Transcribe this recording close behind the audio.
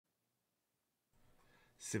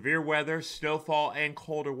Severe weather, snowfall, and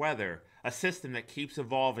colder weather, a system that keeps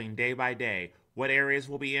evolving day by day. What areas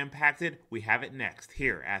will be impacted? We have it next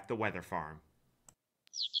here at the Weather Farm.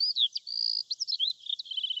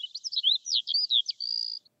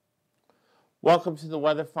 Welcome to the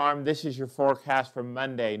Weather Farm. This is your forecast for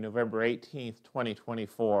Monday, November 18th,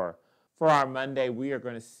 2024. For our Monday, we are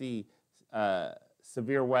going to see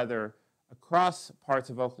severe weather across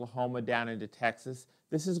parts of Oklahoma down into Texas.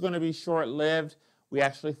 This is going to be short-lived. We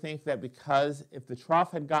actually think that because if the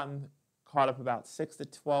trough had gotten caught up about 6 to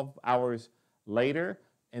 12 hours later,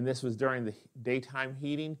 and this was during the daytime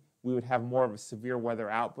heating, we would have more of a severe weather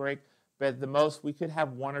outbreak. But at the most, we could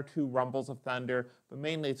have 1 or 2 rumbles of thunder, but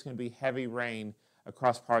mainly it's going to be heavy rain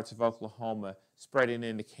across parts of Oklahoma, spreading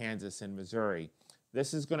into Kansas and Missouri.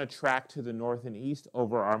 This is going to track to the north and east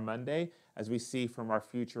over our Monday, as we see from our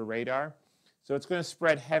future radar. So it's going to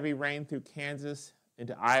spread heavy rain through Kansas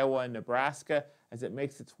into Iowa and Nebraska as it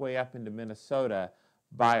makes its way up into Minnesota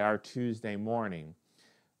by our Tuesday morning.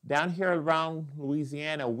 Down here around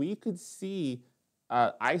Louisiana, we could see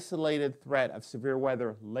an isolated threat of severe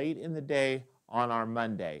weather late in the day on our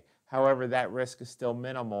Monday. However, that risk is still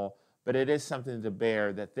minimal, but it is something to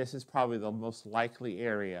bear that this is probably the most likely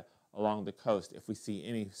area along the coast if we see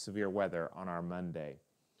any severe weather on our Monday.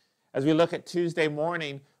 As we look at Tuesday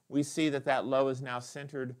morning, we see that that low is now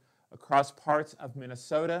centered across parts of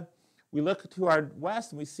Minnesota. We look to our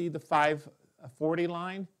west and we see the 540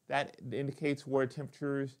 line. That indicates where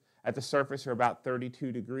temperatures at the surface are about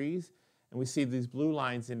 32 degrees. And we see these blue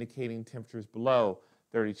lines indicating temperatures below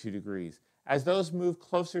 32 degrees. As those move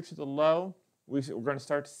closer to the low, we're going to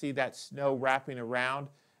start to see that snow wrapping around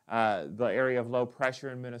the area of low pressure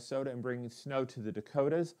in Minnesota and bringing snow to the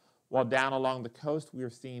Dakotas. While down along the coast, we are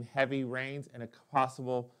seeing heavy rains and a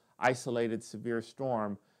possible isolated severe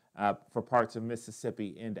storm for parts of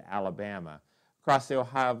Mississippi into Alabama. Across the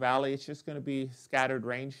Ohio Valley, it's just going to be scattered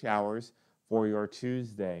rain showers for your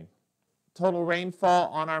Tuesday. Total rainfall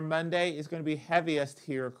on our Monday is going to be heaviest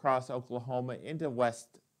here across Oklahoma into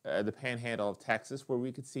the panhandle of Texas, where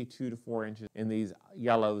we could see 2 to 4 inches in these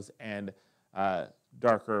yellows and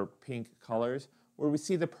darker pink colors. Where we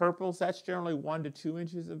see the purples, that's generally 1 to 2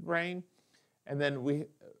 inches of rain. And then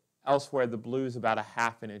elsewhere, the blues, about a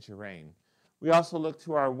 ½ inch of rain. We also look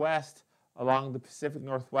to our west along the Pacific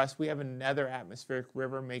Northwest. We have another atmospheric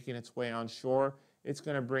river making its way onshore. It's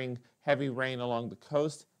going to bring heavy rain along the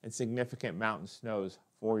coast and significant mountain snows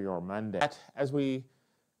for your Monday. As we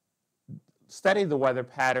study the weather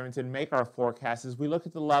patterns and make our forecasts, as we look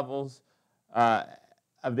at the levels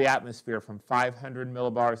of the atmosphere from 500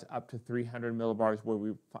 millibars up to 300 millibars, where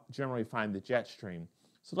we generally find the jet stream.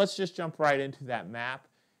 So let's just jump right into that map.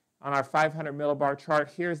 On our 500 millibar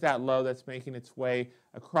chart, here's that low that's making its way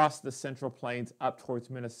across the Central Plains up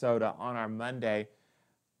towards Minnesota on our Monday.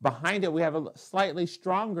 Behind it, we have a slightly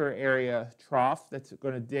stronger area trough that's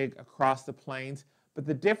going to dig across the plains. But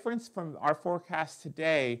the difference from our forecast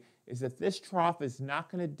today is that this trough is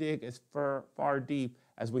not going to dig as far deep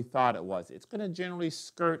as we thought it was. It's going to generally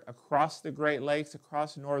skirt across the Great Lakes,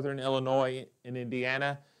 across northern Illinois and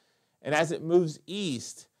Indiana. And as it moves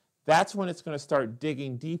east, that's when it's going to start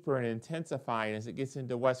digging deeper and intensifying as it gets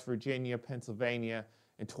into West Virginia, Pennsylvania,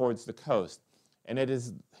 and towards the coast. And it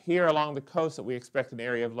is here along the coast that we expect an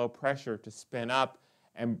area of low pressure to spin up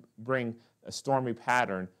and bring a stormy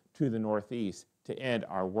pattern to the northeast to end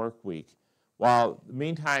our work week. While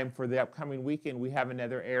meantime, for the upcoming weekend, we have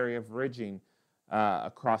another area of ridging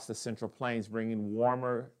across the Central Plains, bringing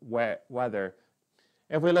warmer, wet weather.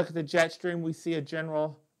 If we look at the jet stream, we see a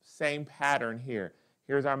general same pattern here.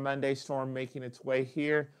 Here's our Monday storm making its way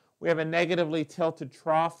here. We have a negatively tilted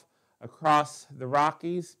trough across the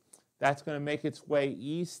Rockies. That's going to make its way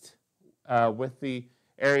east with the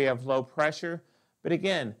area of low pressure. But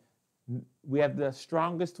again, we have the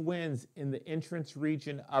strongest winds in the entrance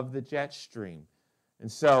region of the jet stream.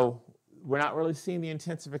 And so we're not really seeing the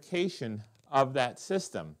intensification of that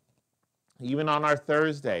system. Even on our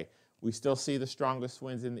Thursday, we still see the strongest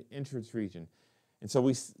winds in the entrance region. And so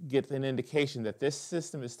we get an indication that this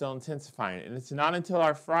system is still intensifying. And it's not until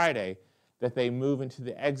our Friday that they move into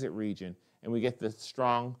the exit region and we get the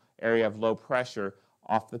strong area of low pressure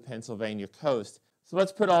off the Pennsylvania coast. So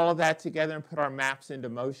let's put all of that together and put our maps into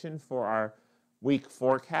motion for our week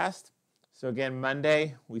forecast. So again,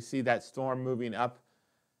 Monday, we see that storm moving up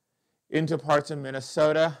into parts of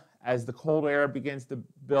Minnesota. As the cold air begins to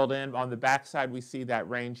build in, on the backside, we see that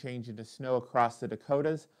rain change into snow across the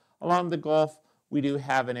Dakotas. Along the Gulf, we do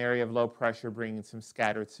have an area of low pressure bringing some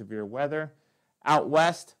scattered severe weather. Out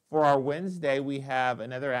west for our Wednesday, we have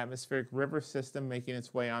another atmospheric river system making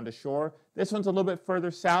its way onto shore. This one's a little bit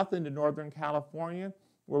further south into northern California.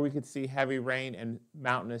 where we could see heavy rain and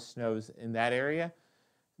mountainous snows in that area.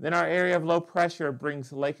 Then our area of low pressure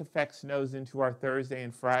brings lake effect snows into our Thursday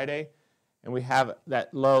and Friday. And we have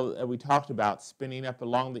that low that we talked about spinning up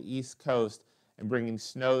along the East Coast and bringing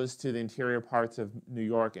snows to the interior parts of New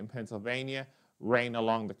York and Pennsylvania, rain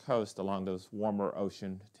along the coast along those warmer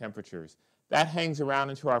ocean temperatures. That hangs around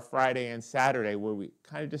into our Friday and Saturday, where we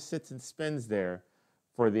kind of just sits and spins there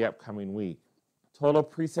for the upcoming week. Total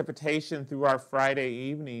precipitation through our Friday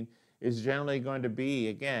evening is generally going to be,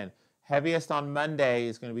 again, heaviest on Monday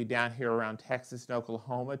is going to be down here around Texas and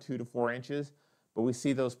Oklahoma, 2 to 4 inches. But we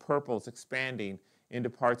see those purples expanding into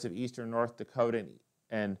parts of eastern North Dakota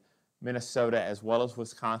and Minnesota as well as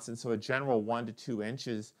Wisconsin. So a general 1 to 2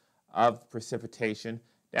 inches of precipitation.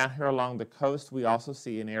 Down here along the coast, we also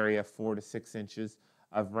see an area of 4 to 6 inches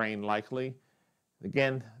of rain likely.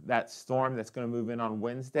 Again, that storm that's going to move in on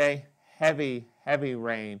Wednesday, heavy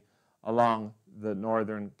rain along the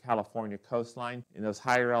northern California coastline. In those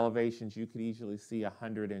higher elevations, you could easily see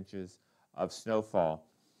 100 inches of snowfall.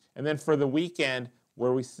 And then for the weekend,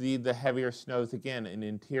 where we see the heavier snows again in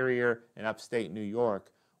interior and upstate New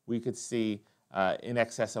York, we could see in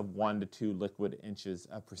excess of 1 to 2 liquid inches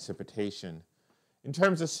of precipitation. In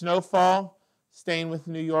terms of snowfall, staying with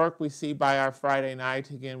New York, we see by our Friday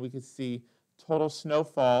night, again, we could see total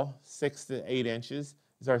snowfall 6 to 8 inches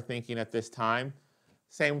is our thinking at this time.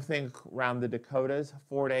 Same thing around the Dakotas,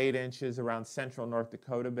 4 to 8 inches around central North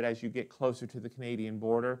Dakota, but as you get closer to the Canadian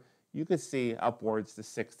border, you could see upwards to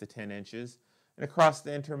 6 to 10 inches. And across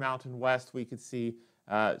the Intermountain West, we could see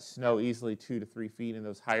snow easily 2 to 3 feet in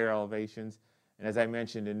those higher elevations. And as I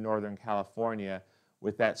mentioned in Northern California,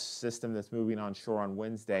 with that system that's moving on shore on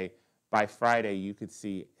Wednesday, by Friday you could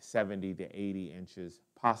see 70 to 80 inches,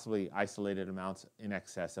 possibly isolated amounts in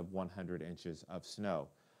excess of 100 inches of snow.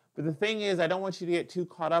 But the thing is, I don't want you to get too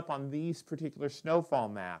caught up on these particular snowfall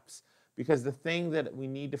maps, because the thing that we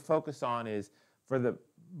need to focus on is for the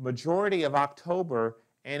majority of October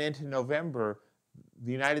and into November,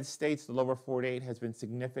 the United States, the lower 48, has been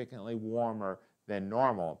significantly warmer than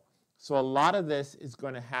normal. So a lot of this is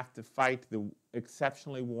going to have to fight the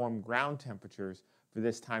exceptionally warm ground temperatures for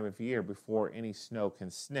this time of year before any snow can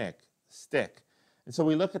stick. And so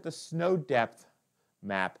we look at the snow depth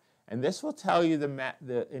map, and this will tell you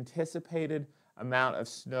the anticipated amount of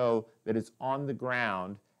snow that is on the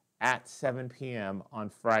ground at 7 p.m. on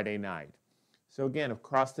Friday night. So again,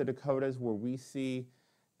 across the Dakotas, where we see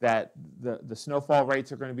that the snowfall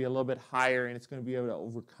rates are going to be a little bit higher and it's going to be able to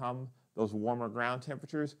overcome those warmer ground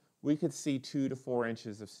temperatures, we could see 2 to 4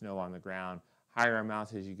 inches of snow on the ground, higher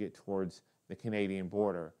amounts as you get towards the Canadian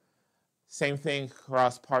border. Same thing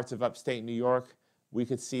across parts of upstate New York. We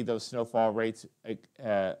could see those snowfall rates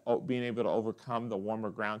being able to overcome the warmer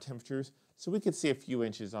ground temperatures. So we could see a few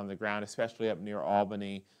inches on the ground, especially up near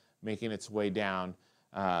Albany, making its way down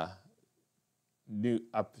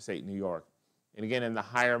upstate New York. And again, in the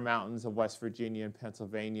higher mountains of West Virginia and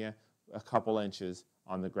Pennsylvania, a couple inches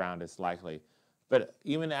on the ground is likely. But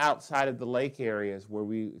even outside of the lake areas where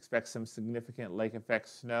we expect some significant lake effect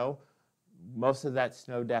snow, most of that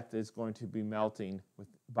snow depth is going to be melting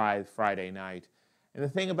by Friday night. And the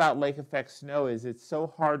thing about lake effect snow is it's so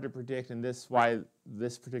hard to predict, and this is why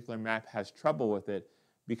this particular map has trouble with it,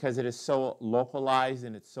 because it is so localized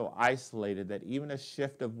and it's so isolated that even a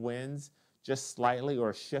shift of winds just slightly, or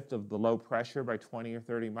a shift of the low pressure by 20 or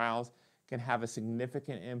 30 miles, can have a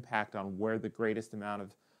significant impact on where the greatest amount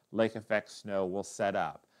of lake effect snow will set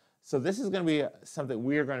up. So this is going to be something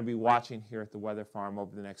we're going to be watching here at the Weather Farm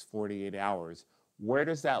over the next 48 hours. Where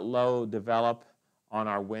does that low develop on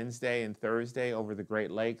our Wednesday and Thursday over the Great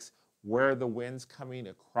Lakes? Where are the winds coming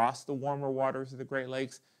across the warmer waters of the Great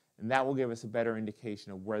Lakes? And that will give us a better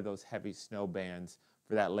indication of where those heavy snow bands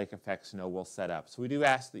for that lake effect snow will set up. So we do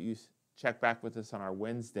ask that you check back with us on our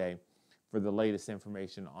Wednesday for the latest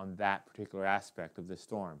information on that particular aspect of the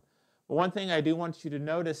storm. But one thing I do want you to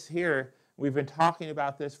notice here, we've been talking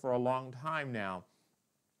about this for a long time now,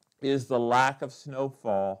 is the lack of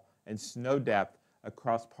snowfall and snow depth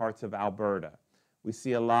across parts of Alberta. We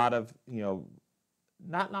see a lot of,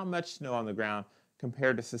 not much snow on the ground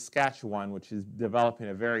compared to Saskatchewan, which is developing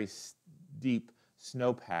a very deep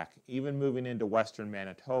snowpack, even moving into western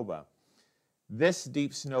Manitoba. This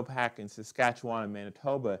deep snowpack in Saskatchewan and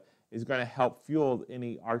Manitoba is going to help fuel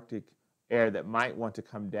any Arctic air that might want to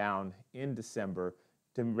come down in December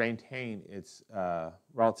to maintain its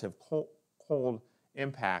relative cold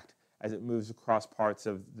impact as it moves across parts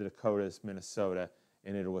of the Dakotas, Minnesota,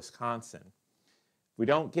 and into Wisconsin. If we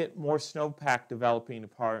don't get more snowpack developing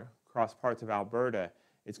across parts of Alberta,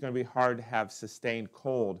 it's going to be hard to have sustained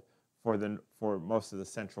cold for most of the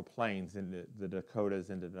Central Plains in the Dakotas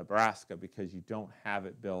into Nebraska, because you don't have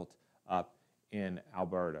it built up in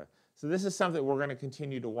Alberta. So this is something we're going to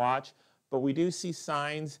continue to watch, but we do see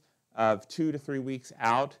signs of 2 to 3 weeks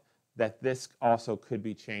out that this also could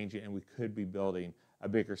be changing, and we could be building a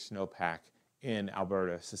bigger snowpack in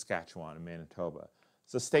Alberta, Saskatchewan, and Manitoba.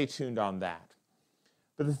 So stay tuned on that.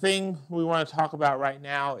 But the thing we want to talk about right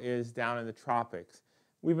now is down in the tropics.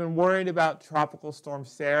 We've been worried about Tropical Storm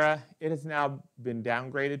Sarah. It has now been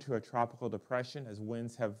downgraded to a tropical depression as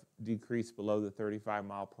winds have decreased below the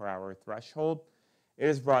 35-mile-per-hour threshold. It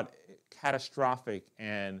has brought catastrophic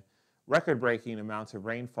and record-breaking amounts of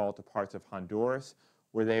rainfall to parts of Honduras,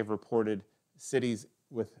 where they've reported cities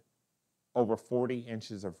with over 40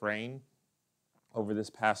 inches of rain over this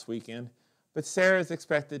past weekend. But Sarah is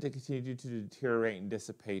expected to continue to deteriorate and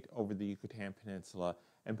dissipate over the Yucatan Peninsula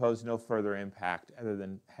and pose no further impact other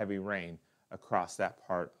than heavy rain across that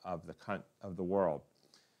part of the world.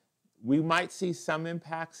 We might see some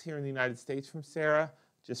impacts here in the United States from Sarah,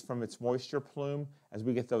 just from its moisture plume, as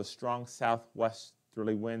we get those strong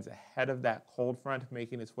southwesterly winds ahead of that cold front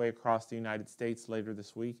making its way across the United States later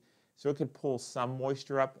this week. So it could pull some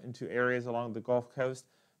moisture up into areas along the Gulf Coast,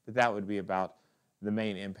 but that would be about the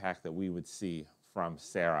main impact that we would see from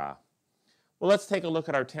Sarah. Well, let's take a look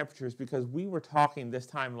at our temperatures, because we were talking this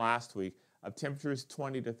time last week of temperatures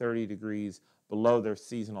 20 to 30 degrees below their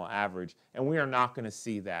seasonal average, and we are not going to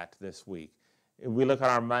see that this week. If we look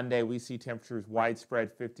at our Monday, we see temperatures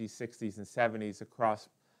widespread 50s, 60s, and 70s across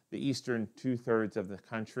the eastern two-thirds of the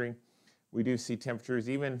country. We do see temperatures,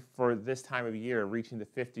 even for this time of year, reaching the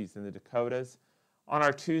 50s in the Dakotas. On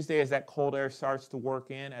our Tuesday, as that cold air starts to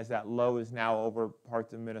work in, as that low is now over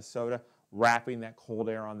parts of Minnesota, wrapping that cold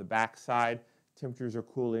air on the backside, temperatures are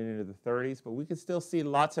cooling into the 30s, but we can still see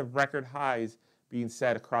lots of record highs being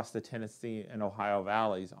set across the Tennessee and Ohio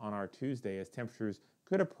valleys on our Tuesday, as temperatures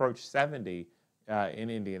could approach 70 in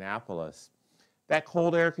Indianapolis. That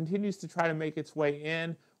cold air continues to try to make its way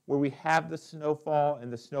in, where we have the snowfall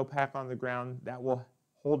and the snowpack on the ground. That will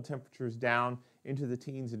hold temperatures down into the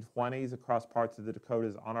teens and 20s across parts of the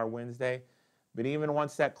Dakotas on our Wednesday. But even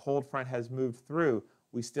once that cold front has moved through,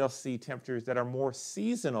 we still see temperatures that are more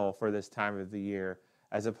seasonal for this time of the year,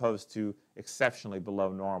 as opposed to exceptionally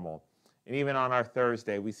below normal. And even on our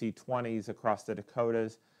Thursday, we see 20s across the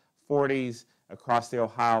Dakotas, 40s across the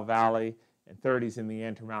Ohio Valley, and 30s in the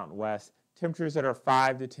Intermountain West. Temperatures that are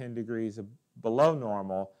 5 to 10 degrees below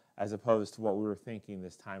normal, as opposed to what we were thinking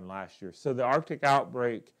this time last year. So the Arctic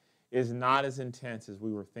outbreak is not as intense as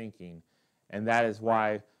we were thinking, and that is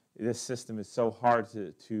why this system is so hard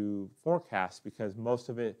to forecast, because most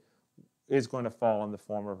of it is going to fall in the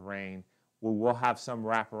form of rain. We will have some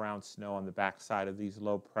wraparound snow on the backside of these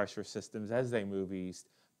low pressure systems as they move east,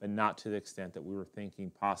 but not to the extent that we were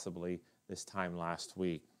thinking possibly this time last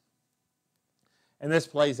week. And this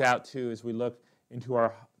plays out too as we look into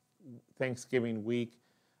our Thanksgiving week.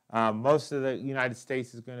 Most of the United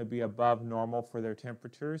States is going to be above normal for their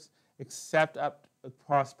temperatures, except up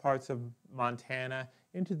across parts of Montana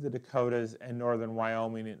into the Dakotas and northern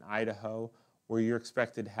Wyoming and Idaho, where you're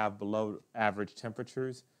expected to have below average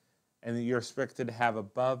temperatures, and you're expected to have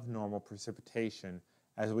above normal precipitation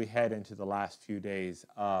as we head into the last few days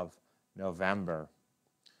of November.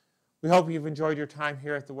 We hope you've enjoyed your time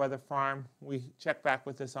here at the Weather Farm. We check back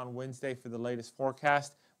with us on Wednesday for the latest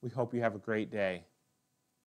forecast. We hope you have a great day.